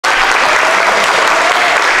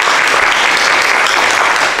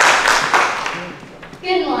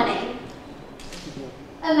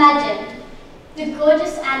Imagine the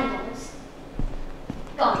gorgeous animals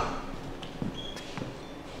gone.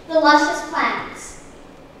 The luscious plants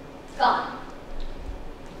gone.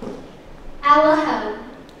 Our home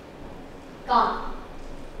gone.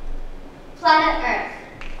 Planet Earth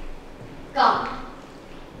gone.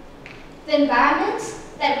 The environment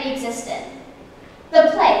that we exist in, the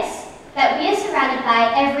place that we are surrounded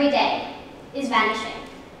by every day, is vanishing.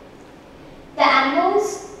 The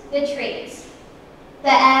animals, the trees,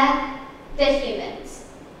 the air, the humans,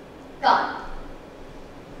 gone.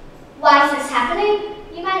 Why is this happening,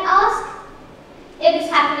 you might ask? It is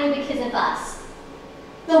happening because of us,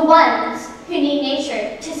 the ones who need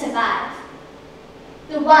nature to survive,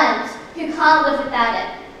 the ones who can't live without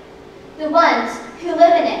it, the ones who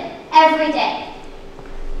live in it every day.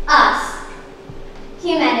 Us,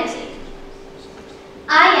 humanity.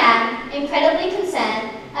 I am incredibly concerned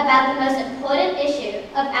about the most important issue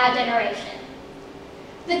of our generation,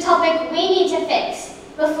 the topic we need to fix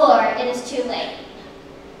before it is too late,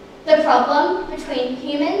 the problem between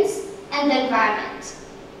humans and the environment,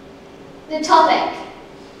 the topic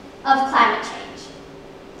of climate change.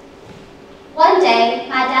 One day,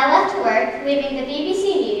 my dad left to work, leaving the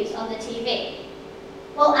BBC News on the TV.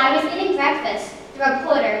 While I was eating breakfast, the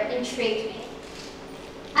reporter intrigued me.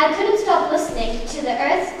 I couldn't stop listening to the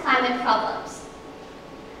Earth's climate problems.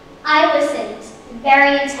 I listened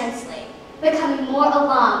very intensely, becoming more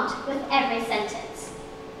alarmed with every sentence.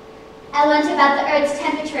 I learned about the Earth's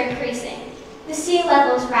temperature increasing, the sea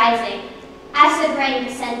levels rising, acid rain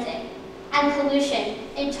descending, and pollution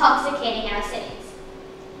intoxicating our cities.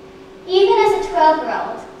 Even as a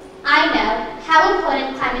 12-year-old, I know how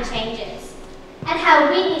important climate change is and how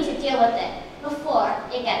we need to deal with it before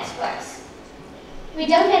it gets worse. We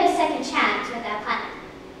don't get a second chance with our planet.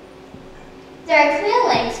 There are clear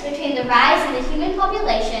links between the rise in the human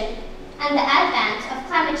population and the advance of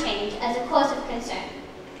climate change as a cause of concern.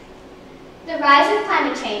 The rise of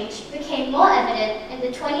climate change became more evident in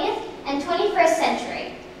the 20th and 21st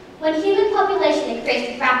century when human population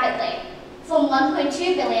increased rapidly from 1.2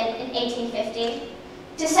 billion in 1850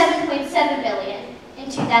 to 7.7 billion in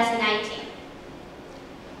 2019.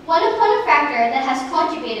 One important factor that has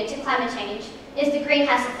contributed to climate change is the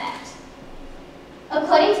greenhouse effect.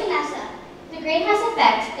 According to NASA, the greenhouse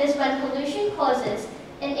effect is when pollution causes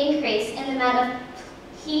an increase in the amount of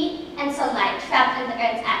heat and sunlight trapped in the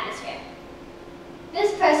Earth's atmosphere.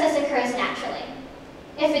 This process occurs naturally.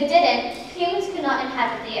 If it didn't, humans could not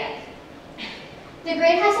inhabit the Earth. The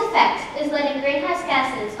greenhouse effect is letting greenhouse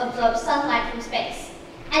gases absorb sunlight from space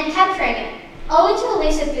and capturing it, only to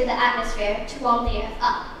release it through the atmosphere to warm the Earth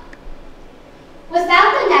up.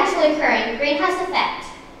 Without the naturally occurring greenhouse effect,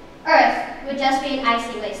 Earth would just be an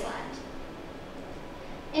icy wasteland.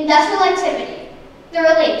 Industrial activity, the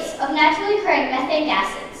release of naturally occurring methane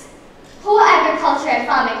gases, poor agriculture and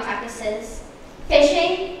farming practices,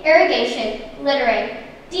 fishing, irrigation, littering,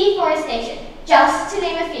 deforestation, just to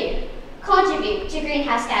name a few, contribute to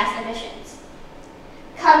greenhouse gas emissions.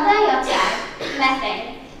 Carbon dioxide,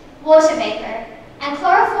 methane, water vapor, and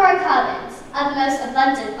chlorofluorocarbons are the most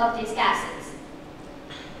abundant of these gases.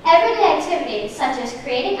 Everyday activities such as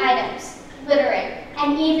creating items, littering,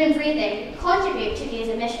 and even breathing contribute to these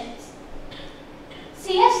emissions.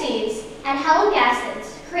 CFCs and halogen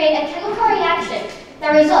gases create a chemical reaction that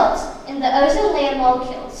results in the ozone layer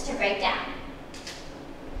molecules to break down.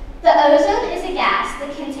 The ozone is a gas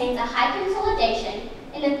that contains a high consolidation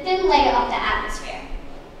in a thin layer of the atmosphere.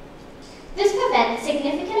 This prevents a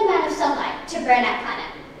significant amount of sunlight to burn our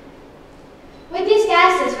planet. With these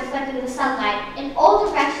gases reflecting the sunlight in all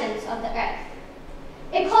directions of the Earth,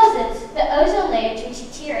 it causes the ozone layer to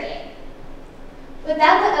deteriorate.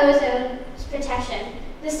 Without the ozone's protection,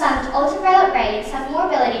 the sun's ultraviolet rays have more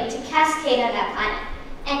ability to cascade on our planet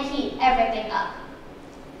and heat everything up.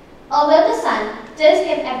 Although the sun does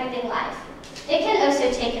give everything life, it can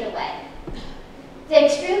also take it away. The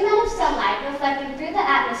extreme amount of sunlight reflecting through the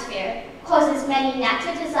atmosphere causes many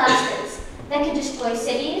natural disasters that can destroy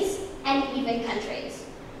cities and even countries.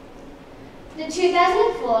 The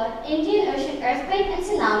 2004 Indian Ocean earthquake and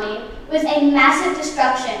tsunami was a massive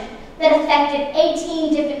destruction that affected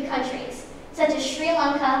 18 different countries, such as Sri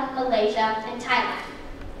Lanka, Malaysia, and Thailand.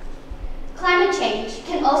 Climate change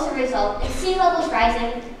can also result in sea levels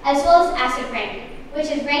rising, as well as acid rain, which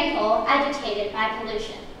is rainfall agitated by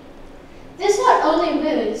pollution. This not only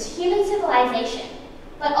ruins human civilization,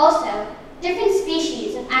 but also different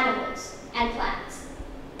species of animals and plants.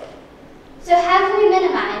 So how can we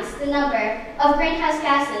minimize the number of greenhouse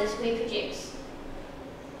gases we produce?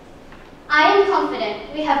 I am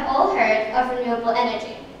confident we have all heard of renewable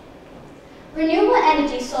energy. Renewable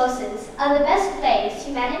energy sources are the best ways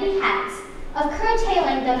humanity has of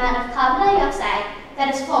curtailing the amount of carbon dioxide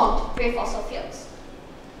that is formed through fossil fuels.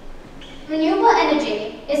 Renewable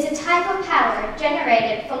energy is a type of power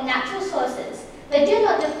generated from natural sources that do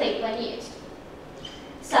not deplete when used.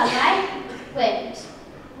 Sunlight, wind,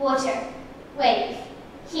 water, wave,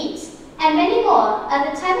 heat, and many more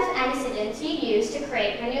are the type of antecedents you use to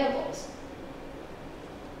create renewables.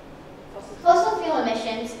 Fossil fuel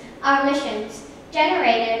emissions are emissions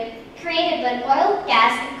created when oil,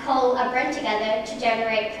 gas, and coal are burnt together to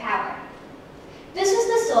generate power. This was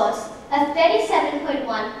the source of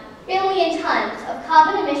 37.1 billion tons of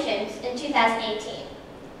carbon emissions in 2018.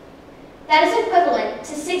 That is equivalent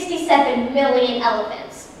to 67 million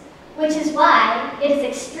elephants, which is why it is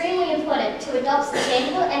extremely important to adopt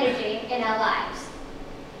sustainable energy in our lives.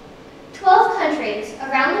 12 countries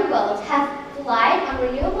around the world have relied on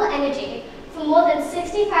renewable energy for more than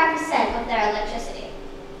 65% of their electricity.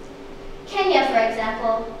 Kenya, for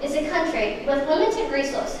example, is a country with limited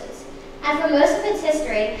resources, and for most of its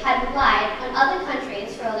history had relied on other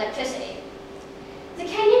countries for electricity. The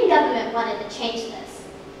Kenyan government wanted to change this,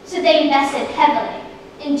 so they invested heavily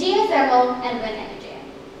in geothermal and wind energy.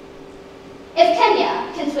 If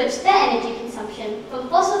Kenya can switch their energy consumption from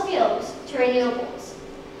fossil fuels to renewables,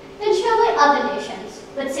 then surely other nations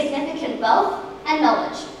with significant wealth and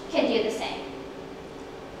knowledge can do the same.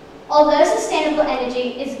 Although sustainable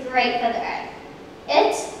energy is great for the Earth,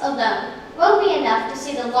 it alone won't be enough to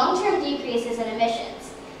see the long-term decreases in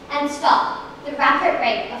emissions and stop the rapid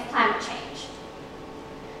rate of climate change.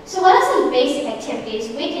 So what are some basic activities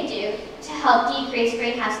we could do to help decrease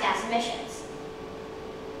greenhouse gas emissions?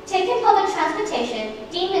 Taking public transportation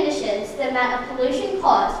diminishes the amount of pollution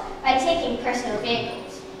caused by taking personal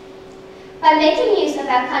vehicles. By making use of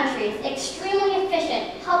our country's extremely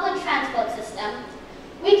efficient public transport system,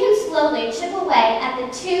 we can slowly chip away at the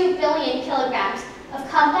 2 billion kilograms of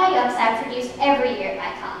carbon dioxide produced every year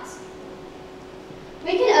by cars.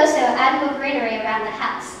 We can also add more greenery around the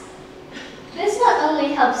house. This not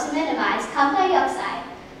only helps minimize carbon dioxide,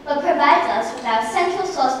 but provides us with our essential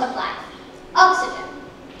source of life, oxygen.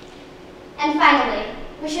 And finally,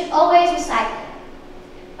 we should always recycle.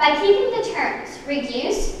 By keeping the terms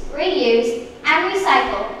reduce, reuse, and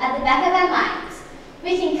recycle at the back of our minds,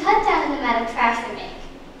 we can cut down the amount of trash we make,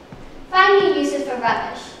 find new uses for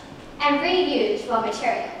rubbish, and reuse raw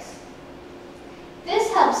materials.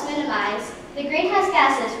 This helps minimize the greenhouse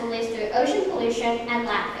gases released through ocean pollution and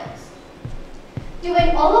landfills.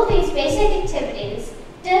 Doing all of these basic activities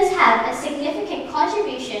does have a significant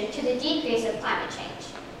contribution to the decrease of climate change.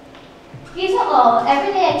 These are all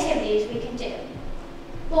everyday activities we can do.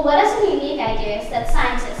 But what are some unique ideas that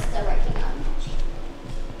scientists are working on?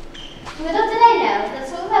 Little did I know that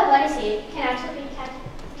some of our water heat can actually be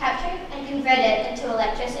captured and converted into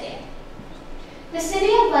electricity. The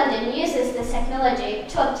City of London uses this technology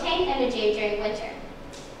to obtain energy during winter.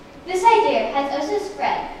 This idea has also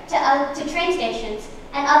spread to train stations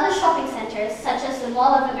and other shopping centers such as the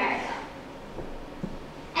Mall of America.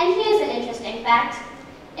 And here's an interesting fact.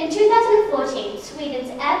 In 2014,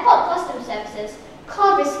 Sweden's airport customs services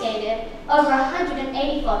confiscated over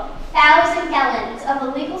 184,000 gallons of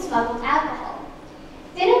illegal smuggled alcohol.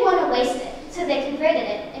 They didn't want to waste it, so they converted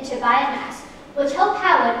it into biomass, which helped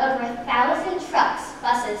power over 1,000 trucks,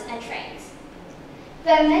 buses, and trains.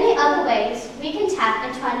 There are many other ways we can tap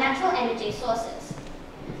into our natural energy sources.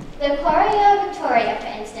 The Coria Victoria, for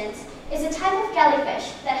instance, is a type of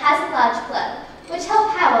jellyfish that has a large globe, which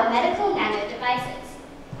help power medical nano devices.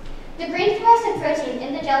 The green fluorescent protein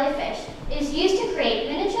in the jellyfish is used to create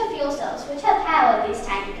miniature fuel cells which help power these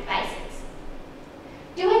tiny devices.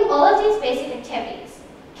 Doing all of these basic activities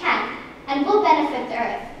can and will benefit the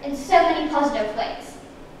Earth in so many positive ways,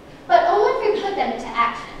 but only if we put them into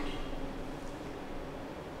action.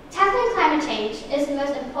 Tackling climate change is the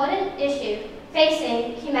most important issue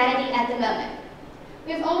facing humanity at the moment.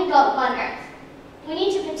 We've only got one Earth. We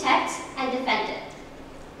need to protect and defend it.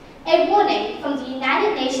 A warning from the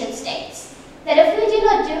United Nations states that if we do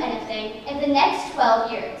not do anything in the next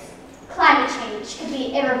 12 years, climate change could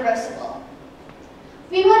be irreversible.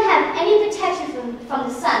 We won't have any protection from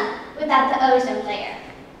the sun without the ozone layer.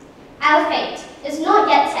 Our fate is not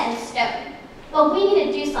yet set in stone, but we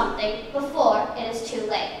need to do something before it is too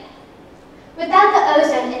late. Without the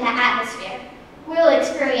ozone in the atmosphere, we will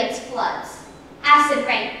experience floods, acid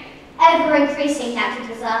rain, ever-increasing natural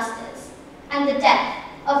disasters, and the death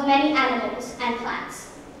of many animals and plants.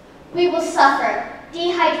 We will suffer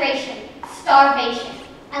dehydration, starvation,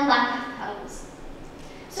 and lack of homes.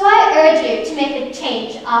 So I urge you to make a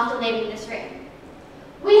change after leaving this room.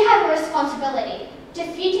 We have a responsibility to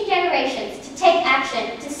future generations to take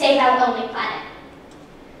action to save our only planet.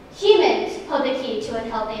 Humans hold the key to a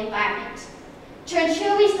healthy environment. To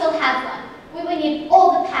ensure we still have one, we will need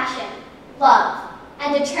all the passion, love,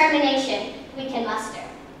 and determination we can muster.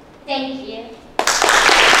 Thank you.